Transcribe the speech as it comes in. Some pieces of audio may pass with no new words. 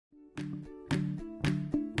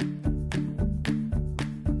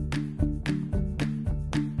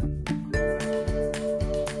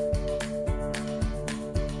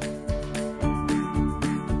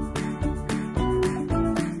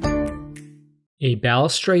A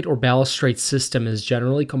balustrade or balustrade system is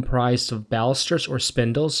generally comprised of balusters or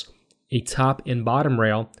spindles, a top and bottom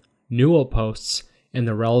rail, newel posts, and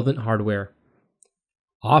the relevant hardware.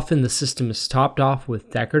 Often the system is topped off with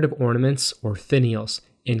decorative ornaments or finials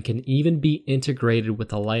and can even be integrated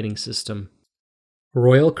with a lighting system.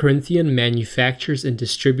 Royal Corinthian manufactures and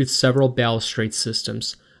distributes several balustrade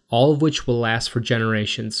systems, all of which will last for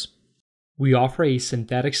generations. We offer a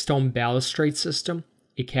synthetic stone balustrade system,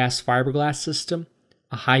 a cast fiberglass system,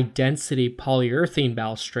 a high-density polyurethane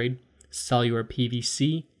balustrade, cellular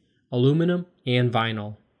PVC, aluminum, and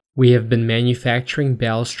vinyl. We have been manufacturing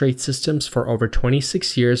balustrade systems for over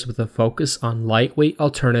 26 years with a focus on lightweight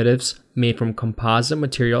alternatives made from composite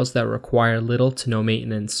materials that require little to no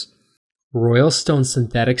maintenance. Royal Stone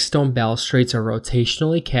synthetic stone balustrades are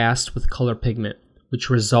rotationally cast with color pigment, which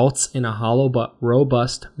results in a hollow but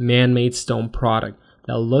robust man-made stone product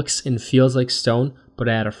that looks and feels like stone but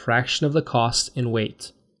at a fraction of the cost and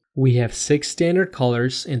weight. We have 6 standard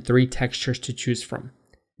colors and 3 textures to choose from.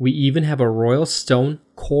 We even have a Royal Stone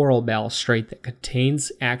coral balustrade that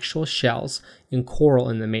contains actual shells and coral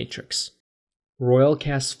in the matrix. Royal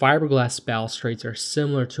cast fiberglass balustrades are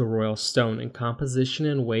similar to Royal Stone in composition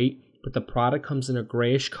and weight, but the product comes in a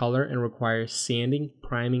grayish color and requires sanding,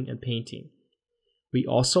 priming, and painting. We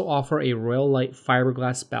also offer a Royal Light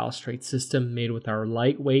fiberglass balustrade system made with our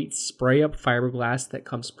lightweight spray-up fiberglass that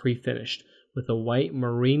comes pre-finished with a white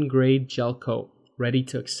marine-grade gel coat ready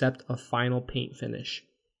to accept a final paint finish.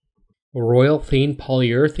 Royal Thane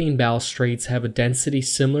polyurethane balustrades have a density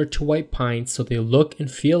similar to white pine, so they look and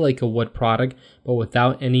feel like a wood product but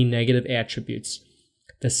without any negative attributes.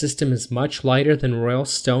 The system is much lighter than Royal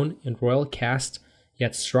Stone and Royal Cast,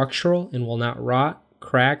 yet structural and will not rot,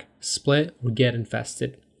 crack, split, or get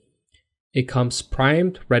infested. It comes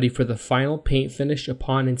primed, ready for the final paint finish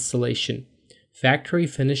upon installation. Factory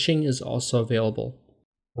finishing is also available.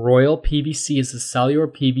 Royal PVC is a cellular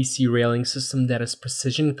PVC railing system that is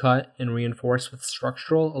precision cut and reinforced with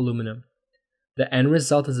structural aluminum. The end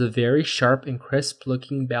result is a very sharp and crisp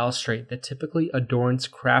looking balustrade that typically adorns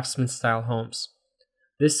craftsman style homes.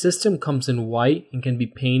 This system comes in white and can be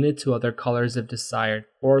painted to other colors if desired,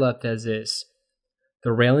 or left as is.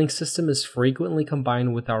 The railing system is frequently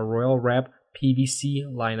combined with our Royal Wrap PVC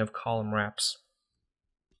line of column wraps.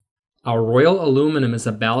 Our Royal Aluminum is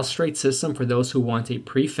a balustrade system for those who want a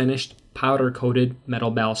pre-finished, powder-coated metal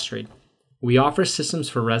balustrade. We offer systems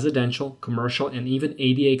for residential, commercial, and even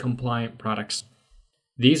ADA-compliant products.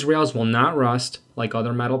 These rails will not rust like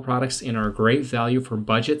other metal products and are a great value for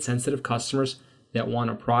budget-sensitive customers that want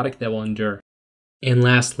a product that will endure. And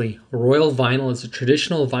lastly, Royal Vinyl is a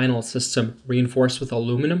traditional vinyl system reinforced with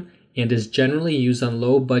aluminum and is generally used on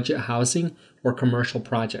low-budget housing or commercial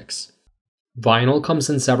projects. Vinyl comes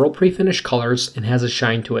in several pre-finished colors and has a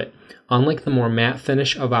shine to it, unlike the more matte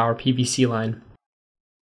finish of our PVC line.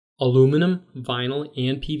 Aluminum, vinyl,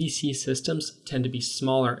 and PVC systems tend to be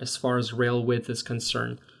smaller as far as rail width is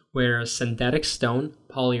concerned, whereas synthetic stone,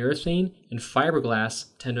 polyurethane, and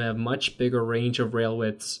fiberglass tend to have much bigger range of rail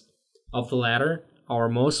widths. Of the latter, our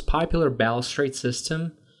most popular balustrade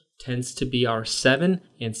system tends to be our 7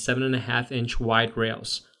 and 7.5 inch wide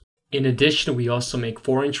rails. In addition, we also make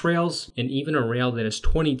 4-inch rails and even a rail that is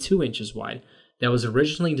 22 inches wide that was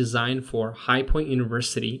originally designed for High Point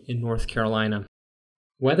University in North Carolina.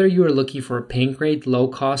 Whether you are looking for a paint-grade,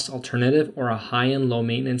 low-cost alternative or a high-end,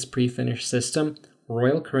 low-maintenance pre-finished system,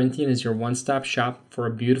 Royal Corinthian is your one-stop shop for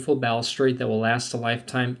a beautiful balustrade that will last a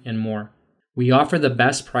lifetime and more. We offer the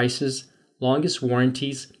best prices, longest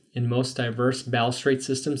warranties, and most diverse balustrade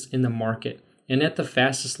systems in the market, and at the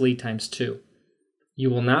fastest lead times too. You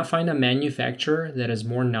will not find a manufacturer that is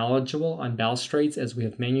more knowledgeable on balustrades as we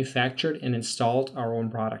have manufactured and installed our own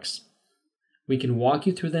products. We can walk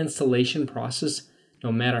you through the installation process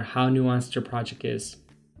no matter how nuanced your project is.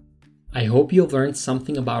 I hope you've learned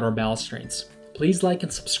something about our balustrades. Please like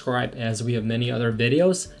and subscribe as we have many other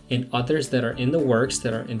videos and others that are in the works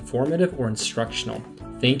that are informative or instructional.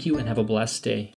 Thank you and have a blessed day.